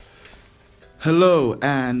Hello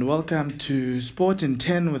and welcome to Sport in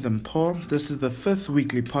 10 with Mpho. This is the fifth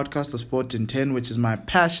weekly podcast of Sport in 10, which is my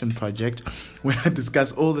passion project where I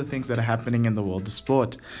discuss all the things that are happening in the world of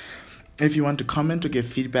sport. If you want to comment or give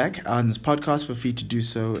feedback on this podcast, feel free to do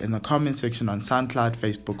so in the comment section on SoundCloud,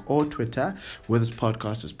 Facebook or Twitter where this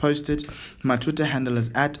podcast is posted. My Twitter handle is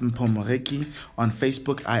 @MphoMoreki. On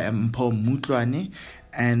Facebook I am Mpho Mutlwane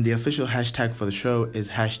and the official hashtag for the show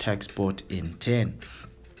is #SportIn10.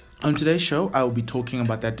 On today's show, I will be talking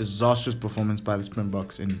about that disastrous performance by the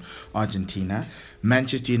Springboks in Argentina,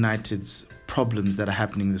 Manchester United's problems that are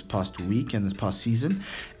happening this past week and this past season,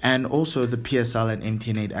 and also the PSL and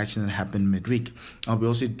MTN8 action that happened midweek. I'll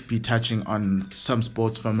also be touching on some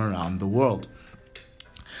sports from around the world.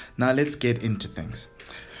 Now let's get into things.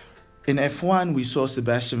 In F1, we saw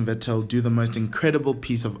Sebastian Vettel do the most incredible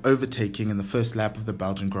piece of overtaking in the first lap of the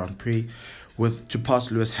Belgian Grand Prix to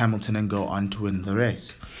pass Lewis Hamilton and go on to win the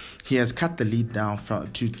race. He has cut the lead down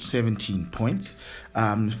to 17 points.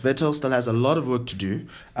 Vettel still has a lot of work to do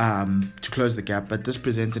to close the gap, but this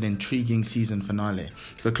presents an intriguing season finale.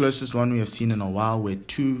 The closest one we have seen in a while, where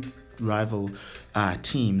two rival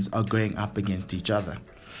teams are going up against each other.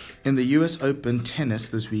 In the US Open tennis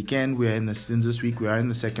this weekend, we are in the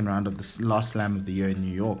second round of the last slam of the year in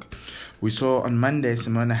New York. We saw on Monday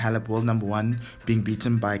Simona Halep, world number one, being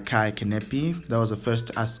beaten by Kai Kanepi. That was the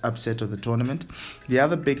first upset of the tournament. The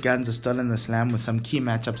other big guns are still in the slam with some key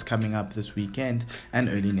matchups coming up this weekend and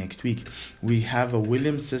early next week. We have a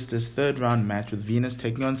Williams sisters third round match with Venus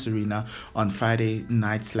taking on Serena on Friday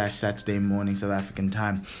night/Saturday morning South African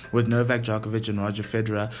time, with Novak Djokovic and Roger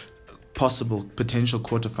Federer potential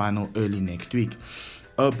quarterfinal early next week.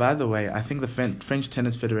 Oh, by the way, I think the French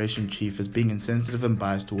Tennis Federation chief is being insensitive and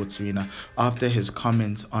biased towards Serena after his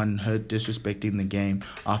comments on her disrespecting the game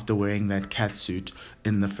after wearing that cat suit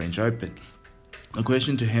in the French Open. My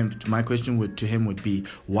question to him would be,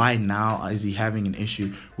 why now is he having an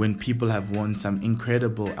issue when people have worn some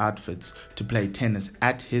incredible outfits to play tennis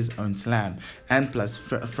at his own slam? And plus,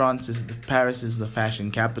 Paris is the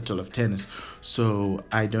fashion capital of tennis, so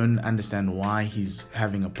I don't understand why he's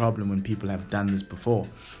having a problem when people have done this before.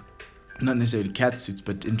 Not necessarily cat suits,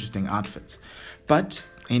 but interesting outfits. But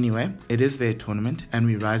anyway, it is their tournament and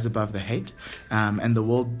we rise above the hate, and the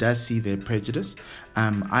world does see their prejudice.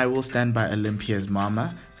 I will stand by Olympia's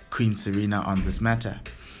mama, Queen Serena, on this matter.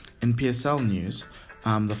 In PSL news,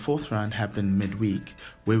 the fourth round happened midweek,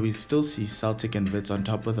 where we still see Celtic and Wits on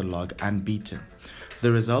top of the log unbeaten.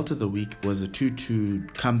 The result of the week was a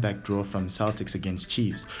 2-2 comeback draw from Celtics against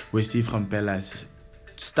Chiefs, where Steve Rompela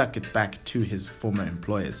stuck it back to his former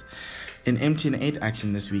employers. In MTN8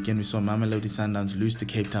 action this weekend, we saw Mamelodi Sundowns lose to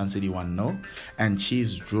Cape Town City 1-0 and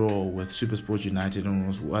Chiefs draw with SuperSport United and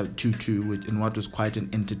was 2-2 in what was quite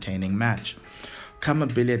an entertaining match. Kama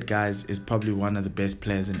Billiard, guys, is probably one of the best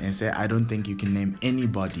players in SA. I don't think you can name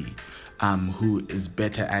anybody who is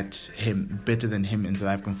better than him in South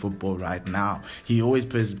African football right now. He always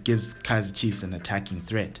gives Kaizer Chiefs an attacking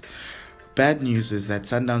threat. Bad news is that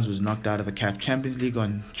Sundowns was knocked out of the CAF Champions League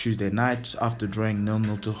on Tuesday night after drawing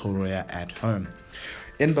 0-0 to Horoya at home.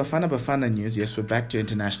 In Bafana news, yes, we're back to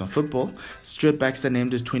international football. Stuart Baxter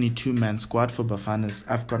named his 22-man squad for Bafana's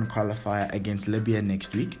AFCON qualifier against Libya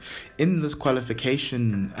next week. In this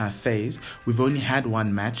qualification phase, we've only had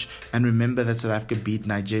one match, and remember that South Africa beat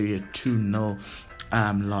Nigeria 2-0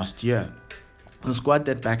 last year. The squad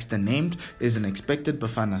that Baxter named is an expected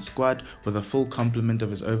Bafana squad with a full complement of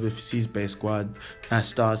his overseas-based squad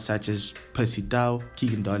stars such as Percy Tau,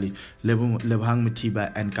 Keegan Dolly, Lebohang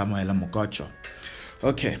Matiba and Kamoela Mokocho.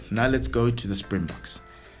 Okay, now let's go to the Springboks.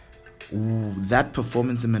 That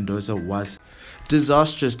performance in Mendoza was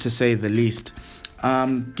disastrous to say the least.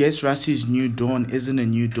 Guess Rassi's new dawn isn't a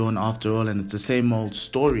new dawn after all, and it's the same old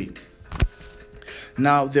story.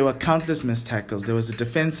 Now, there were countless missed tackles, there was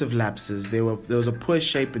defensive lapses, there was a poor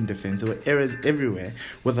shape in defense, there were errors everywhere,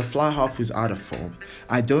 with a fly half who's out of form.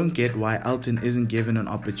 I don't get why Alton isn't given an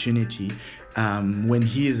opportunity when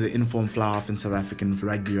he is the informed fly half in South African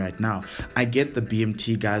rugby right now. I get the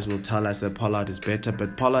BMT guys will tell us that Pollard is better,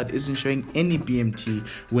 but Pollard isn't showing any BMT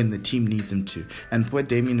when the team needs him to. And poor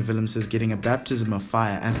Damien Willems is getting a baptism of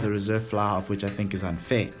fire as the reserve fly half, which I think is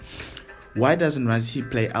unfair. Why doesn't Rassie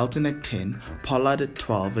play Alton at 10, Pollard at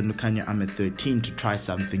 12 and Lukhanyo Am at 13 to try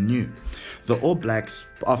something new? The All Blacks,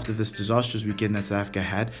 after this disastrous weekend that South Africa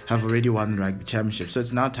had, have already won the Rugby Championship, so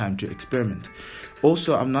it's now time to experiment.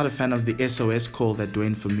 Also, I'm not a fan of the SOS call that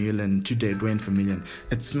Dwayne Vermeulen.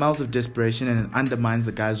 It smells of desperation and it undermines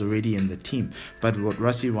the guys already in the team. But what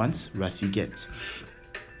Rassie wants, Rassie gets.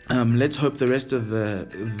 Let's hope the rest of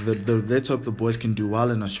let's hope the boys can do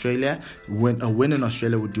well in Australia. A win in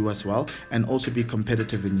Australia would do us well, and also be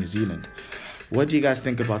competitive in New Zealand. What do you guys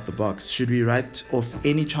think about the Boks? Should we write off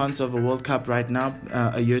any chance of a World Cup right now,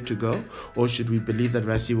 a year to go, or should we believe that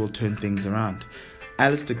Rassie will turn things around?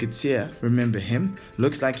 Alistair Coetzee, remember him?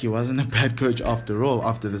 Looks like he wasn't a bad coach after all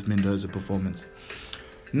after this Mendoza performance.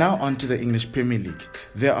 Now on to the English Premier League.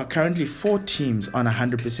 There are currently 4 teams on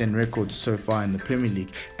 100% records so far in the Premier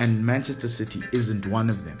League, and Manchester City isn't one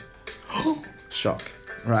of them. Shock,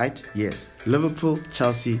 right? Yes. Liverpool,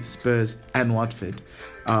 Chelsea, Spurs and Watford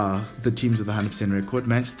are the teams with the 100% record.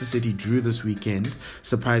 Manchester City drew this weekend,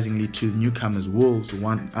 surprisingly, to newcomers Wolves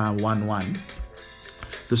 1-1.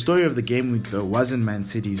 The story of the game week, though, wasn't Man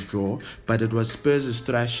City's draw, but it was Spurs'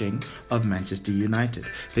 thrashing of Manchester United.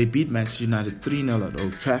 They beat Manchester United 3-0 at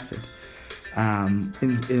Old Trafford. And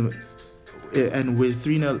with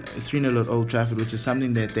 3-0 at Old Trafford, which is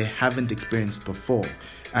something that they haven't experienced before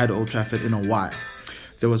at Old Trafford in a while.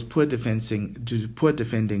 There was poor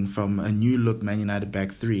defending from a new-look Man United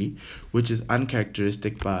back 3, which is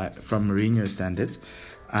uncharacteristic from Mourinho standards.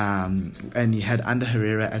 And he had Ander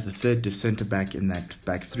Herrera as the third centre-back in that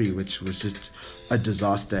back 3, which was just a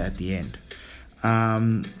disaster at the end.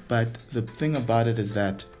 But the thing about it is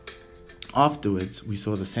that afterwards, we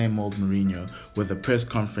saw the same old Mourinho with a press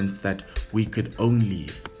conference that we could only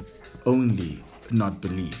not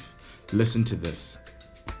believe. Listen to this.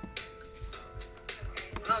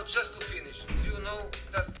 Now, just to finish, do you know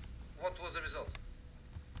that what was the result?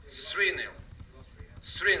 3-0.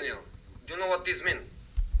 3-0. Do you know what this means?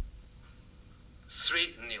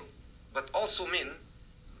 3-0. But also mean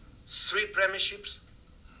 3 premierships,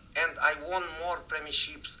 and I won more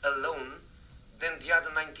premierships alone than the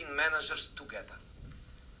other 19 managers together.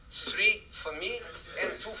 3 for me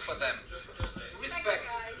and 2 for them. Respect,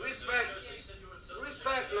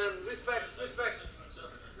 man, respect.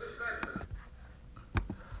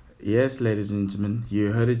 Yes, ladies and gentlemen,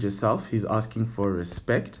 you heard it yourself. He's asking for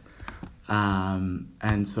respect.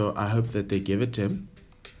 And so I hope that they give it to him.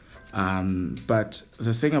 But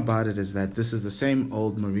the thing about it is that this is the same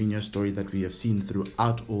old Mourinho story that we have seen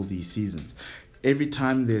throughout all these seasons. Every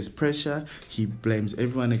time there's pressure, he blames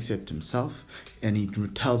everyone except himself, and he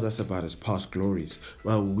tells us about his past glories.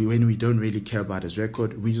 Well, when we don't really care about his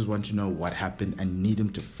record, we just want to know what happened and need him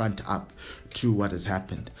to front up to what has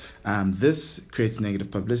happened. This creates negative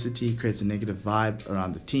publicity, creates a negative vibe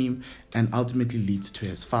around the team, and ultimately leads to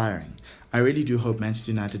his firing. I really do hope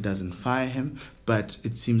Manchester United doesn't fire him, but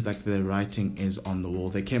it seems like the writing is on the wall.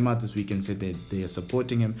 They came out this week and said they are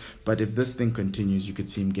supporting him, but if this thing continues, you could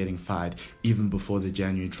see him getting fired even before the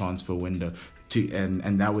January transfer window.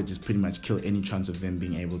 And that would just pretty much kill any chance of them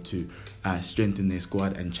being able to strengthen their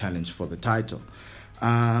squad and challenge for the title.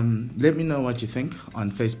 Let me know what you think on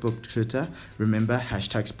Facebook, Twitter. Remember,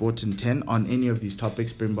 #SportsIn10 on any of these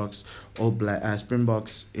topics: Springboks,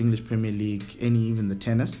 Springboks, English Premier League, even the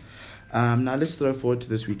tennis. Now let's throw forward to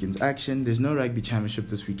this weekend's action. There's no rugby championship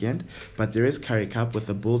this weekend, but there is Currie Cup with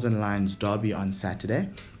the Bulls and Lions derby on Saturday.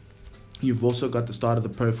 You've also got the start of the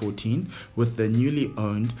Pro 14 with the newly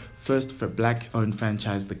owned, first for black-owned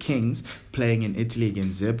franchise, the Kings, playing in Italy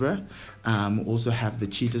against Zebra. We also have the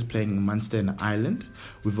Cheetahs playing in Munster and Ireland.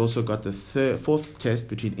 We've also got the fourth test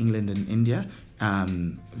between England and India.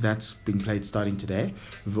 That's being played starting today.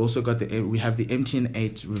 We've also got we have the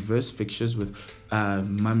MTN8 reverse fixtures with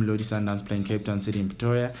Mamelodi Sundowns playing Cape Town City in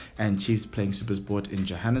Pretoria and Chiefs playing SuperSport in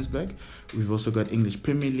Johannesburg. We've also got English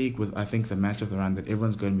Premier League with, I think, the match of the round that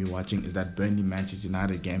everyone's going to be watching is that Burnley-Manchester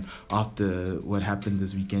United game after what happened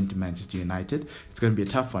this weekend to Manchester United. It's going to be a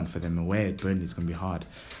tough one for them away at Burnley. It's going to be hard.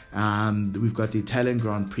 We've got the Italian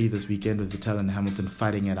Grand Prix this weekend with Vettel and Hamilton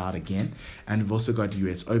fighting it out again. And we've also got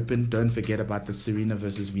US Open. Don't forget about the Serena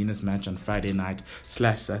versus Venus match on Friday night /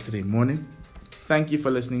 Saturday morning. Thank you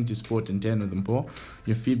for listening to Sport in 10 with Mpo.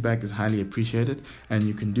 Your feedback is highly appreciated, and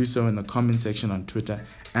you can do so in the comment section on Twitter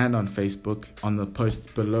and on Facebook on the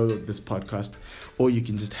post below this podcast, or you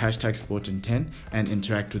can just #Sport in 10 and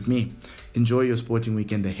interact with me. Enjoy your sporting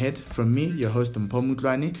weekend ahead. From me, your host Mpo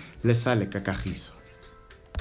Mutlani, Lesale Kakagiso.